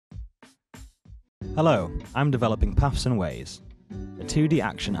Hello, I'm developing Paths and Ways, a 2D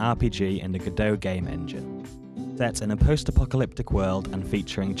action RPG in the Godot game engine. Set in a post-apocalyptic world and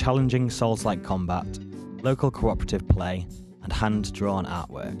featuring challenging Souls-like combat, local cooperative play, and hand-drawn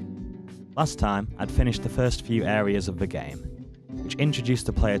artwork. Last time, I'd finished the first few areas of the game, which introduced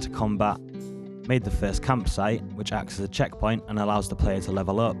the player to combat, made the first campsite, which acts as a checkpoint and allows the player to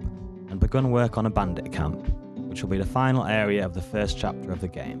level up, and begun work on a bandit camp, which will be the final area of the first chapter of the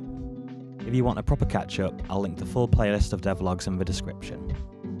game. If you want a proper catch-up, I'll link the full playlist of devlogs in the description.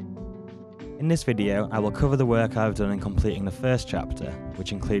 In this video, I will cover the work I've done in completing the first chapter,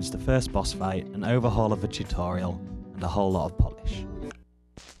 which includes the first boss fight, an overhaul of the tutorial, and a whole lot of polish.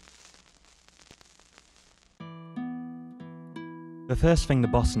 The first thing the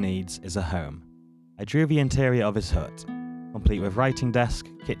boss needs is a home. I drew the interior of his hut, complete with writing desk,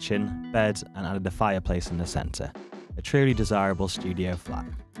 kitchen, bed, and added a fireplace in the centre, a truly desirable studio flat.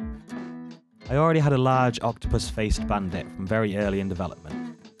 I already had a large octopus-faced bandit from very early in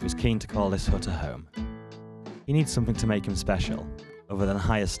development, who was keen to call this hut a home. He needs something to make him special, other than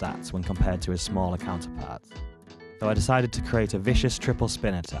higher stats when compared to his smaller counterparts, so I decided to create a vicious triple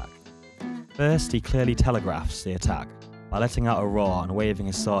spin attack. First, he clearly telegraphs the attack by letting out a roar and waving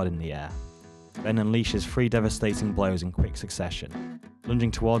his sword in the air, then unleashes 3 devastating blows in quick succession,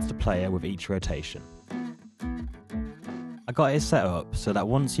 lunging towards the player with each rotation. I got it set up so that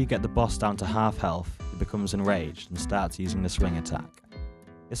once you get the boss down to half health, he becomes enraged and starts using the swing attack.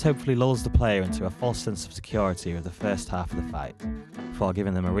 This hopefully lulls the player into a false sense of security with the first half of the fight, before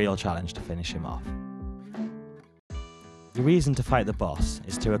giving them a real challenge to finish him off. The reason to fight the boss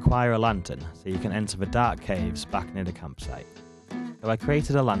is to acquire a lantern so you can enter the dark caves back near the campsite. So I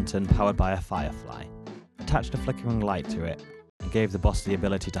created a lantern powered by a firefly, attached a flickering light to it, and gave the boss the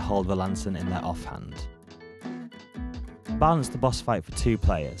ability to hold the lantern in their offhand. Balance the boss fight for 2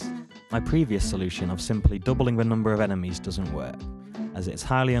 players. My previous solution of simply doubling the number of enemies doesn't work, as it's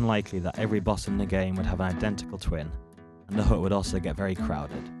highly unlikely that every boss in the game would have an identical twin, and the hut would also get very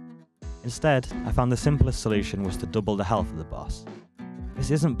crowded. Instead, I found the simplest solution was to double the health of the boss.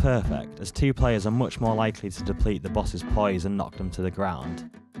 This isn't perfect, as 2 players are much more likely to deplete the boss's poise and knock them to the ground,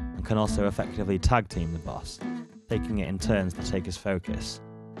 and can also effectively tag team the boss, taking it in turns to take his focus.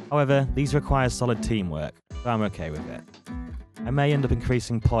 However, these require solid teamwork, so I'm okay with it. I may end up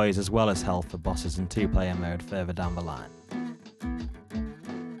increasing poise as well as health for bosses in 2-player mode further down the line.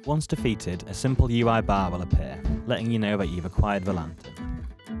 Once defeated, a simple UI bar will appear, letting you know that you've acquired the lantern.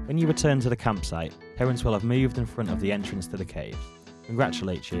 When you return to the campsite, parents will have moved in front of the entrance to the caves,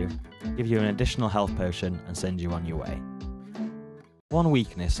 congratulate you, give you an additional health potion, and send you on your way. One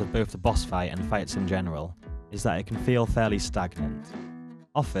weakness of both the boss fight and fights in general is that it can feel fairly stagnant.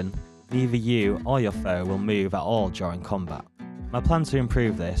 Often, neither you or your foe will move at all during combat. My plan to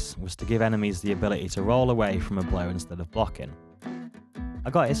improve this was to give enemies the ability to roll away from a blow instead of blocking. I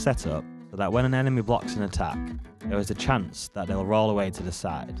got it set up so that when an enemy blocks an attack, there is a chance that they'll roll away to the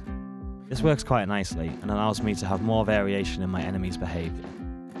side. This works quite nicely and allows me to have more variation in my enemies' behaviour,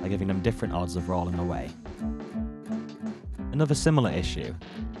 by giving them different odds of rolling away. Another similar issue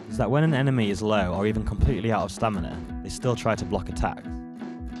is that when an enemy is low or even completely out of stamina, they still try to block attacks.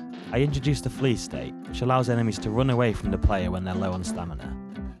 I introduced a flee state, which allows enemies to run away from the player when they're low on stamina.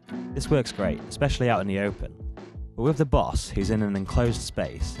 This works great, especially out in the open, but with the boss, who's in an enclosed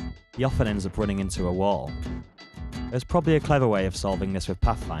space, he often ends up running into a wall. There's probably a clever way of solving this with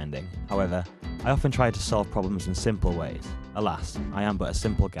pathfinding, however, I often try to solve problems in simple ways. Alas, I am but a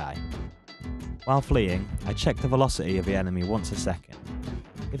simple guy. While fleeing, I check the velocity of the enemy once a second.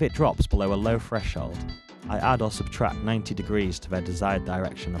 If it drops below a low threshold, I add or subtract 90 degrees to their desired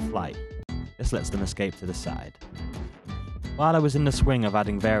direction of flight. This lets them escape to the side. While I was in the swing of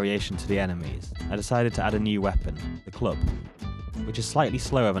adding variation to the enemies, I decided to add a new weapon, the club, which is slightly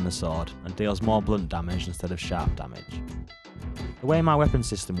slower than the sword and deals more blunt damage instead of sharp damage. The way my weapon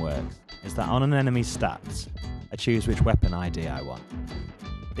system works is that on an enemy's stats, I choose which weapon ID I want.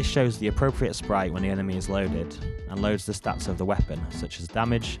 This shows the appropriate sprite when the enemy is loaded, and loads the stats of the weapon, such as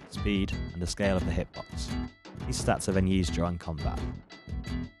damage, speed, and the scale of the hitbox. These stats are then used during combat.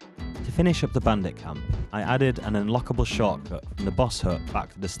 To finish up the bandit camp, I added an unlockable shortcut from the boss hut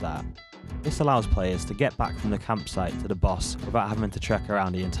back to the start. This allows players to get back from the campsite to the boss without having to trek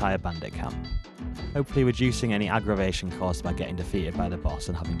around the entire bandit camp, hopefully reducing any aggravation caused by getting defeated by the boss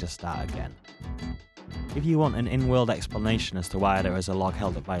and having to start again. If you want an in-world explanation as to why there is a log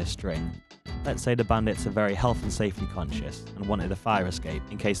held up by a string, let's say the bandits are very health and safety conscious and wanted a fire escape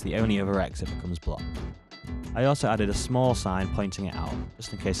in case the only other exit becomes blocked. I also added a small sign pointing it out,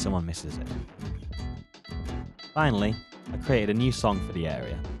 just in case someone misses it. Finally, I created a new song for the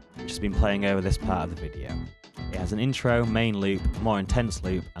area, which has been playing over this part of the video. It has an intro, main loop, more intense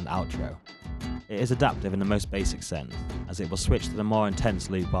loop, and outro. It is adaptive in the most basic sense, as it will switch to the more intense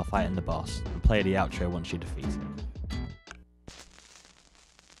loop while fighting the boss, and play the outro once you defeat him.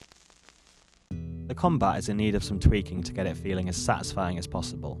 The combat is in need of some tweaking to get it feeling as satisfying as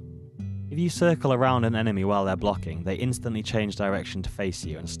possible. If you circle around an enemy while they're blocking, they instantly change direction to face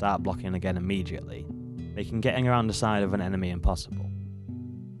you and start blocking again immediately, making getting around the side of an enemy impossible.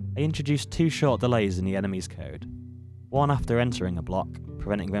 I introduced 2 short delays in the enemy's code, one after entering a block,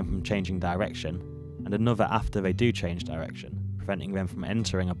 preventing them from changing direction, and another after they do change direction, preventing them from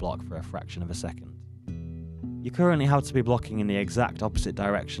entering a block for a fraction of a second. You currently have to be blocking in the exact opposite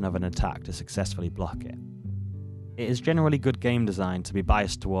direction of an attack to successfully block it. It is generally good game design to be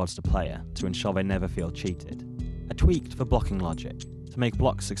biased towards the player to ensure they never feel cheated. I tweaked the blocking logic to make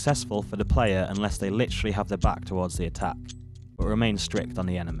blocks successful for the player unless they literally have their back towards the attack, but remain strict on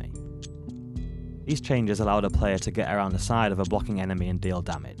the enemy. These changes allow the player to get around the side of a blocking enemy and deal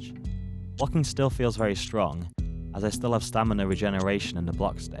damage. Blocking still feels very strong, as I still have stamina regeneration in the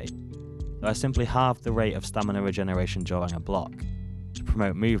block state, so I simply halved the rate of stamina regeneration during a block, to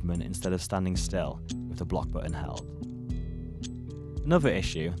promote movement instead of standing still with the block button held. Another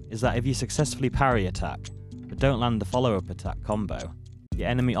issue is that if you successfully parry attack, but don't land the follow-up attack combo, your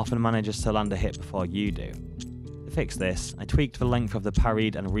enemy often manages to land a hit before you do. To fix this, I tweaked the length of the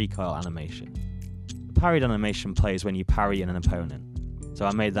parried and recoil animation. The parried animation plays when you parry an opponent, so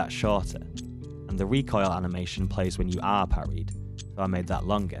I made that shorter, and the recoil animation plays when you are parried, so I made that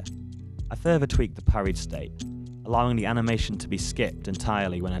longer. I further tweaked the parried state, allowing the animation to be skipped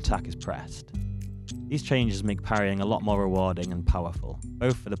entirely when attack is pressed. These changes make parrying a lot more rewarding and powerful,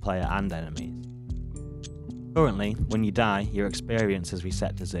 both for the player and enemies. Currently, when you die, your experience is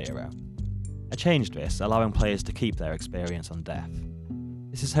reset to 0. I changed this, allowing players to keep their experience on death.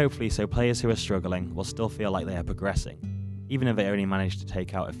 This is hopefully so players who are struggling will still feel like they are progressing, even if they only manage to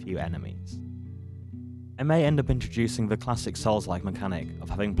take out a few enemies. I may end up introducing the classic Souls-like mechanic of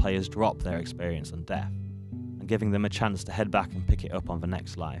having players drop their experience on death, and giving them a chance to head back and pick it up on the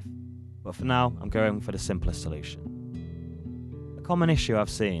next life, but for now I'm going for the simplest solution. A common issue I've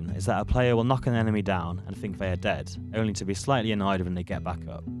seen is that a player will knock an enemy down and think they are dead, only to be slightly annoyed when they get back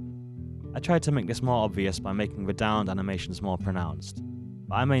up. I tried to make this more obvious by making the downed animations more pronounced,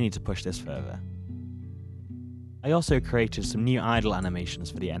 but I may need to push this further. I also created some new idle animations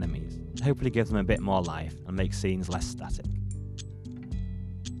for the enemies, to hopefully give them a bit more life and make scenes less static.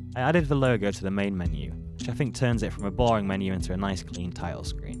 I added the logo to the main menu, which I think turns it from a boring menu into a nice clean title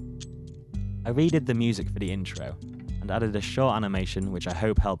screen. I redid the music for the intro, and added a short animation which I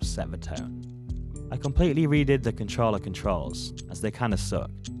hope helps set the tone. I completely redid the controller controls, as they kinda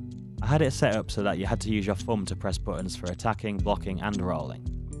sucked. I had it set up so that you had to use your thumb to press buttons for attacking, blocking and rolling,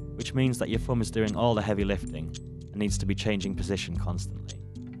 which means that your thumb is doing all the heavy lifting and needs to be changing position constantly.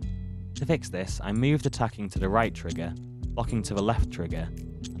 To fix this, I moved attacking to the right trigger, blocking to the left trigger,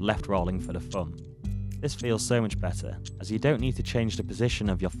 and left rolling for the thumb. This feels so much better, as you don't need to change the position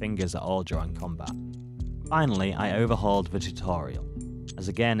of your fingers at all during combat. Finally, I overhauled the tutorial, as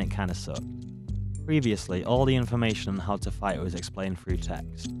again it kinda sucked. Previously, all the information on how to fight was explained through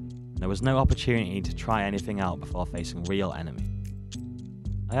text. There was no opportunity to try anything out before facing real enemies.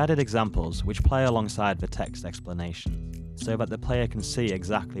 I added examples which play alongside the text explanations, so that the player can see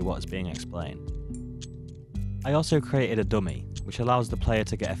exactly what is being explained. I also created a dummy, which allows the player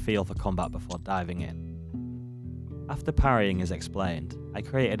to get a feel for combat before diving in. After parrying is explained, I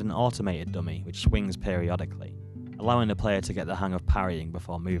created an automated dummy which swings periodically, allowing the player to get the hang of parrying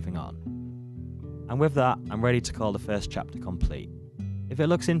before moving on. And with that, I'm ready to call the first chapter complete. If it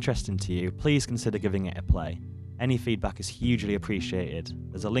looks interesting to you, please consider giving it a play. Any feedback is hugely appreciated.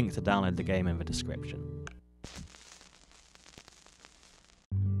 There's a link to download the game in the description.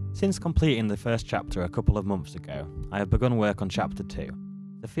 Since completing the first chapter a couple of months ago, I have begun work on chapter 2,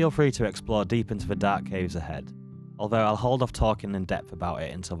 so feel free to explore deep into the dark caves ahead, although I'll hold off talking in depth about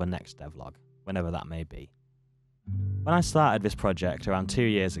it until the next devlog, whenever that may be. When I started this project around 2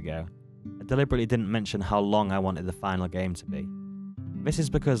 years ago, I deliberately didn't mention how long I wanted the final game to be. This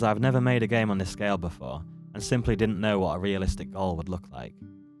is because I've never made a game on this scale before, and simply didn't know what a realistic goal would look like.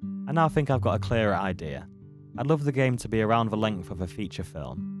 I now think I've got a clearer idea. I'd love the game to be around the length of a feature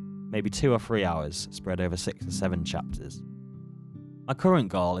film, maybe 2 or 3 hours, spread over 6 or 7 chapters. My current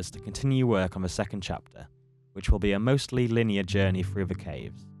goal is to continue work on the second chapter, which will be a mostly linear journey through the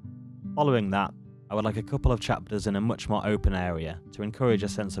caves. Following that, I would like a couple of chapters in a much more open area to encourage a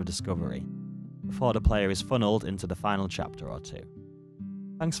sense of discovery, before the player is funneled into the final chapter or 2.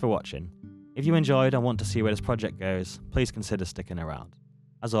 Thanks for watching. If you enjoyed and want to see where this project goes, please consider sticking around.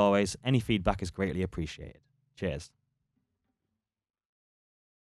 As always, any feedback is greatly appreciated. Cheers.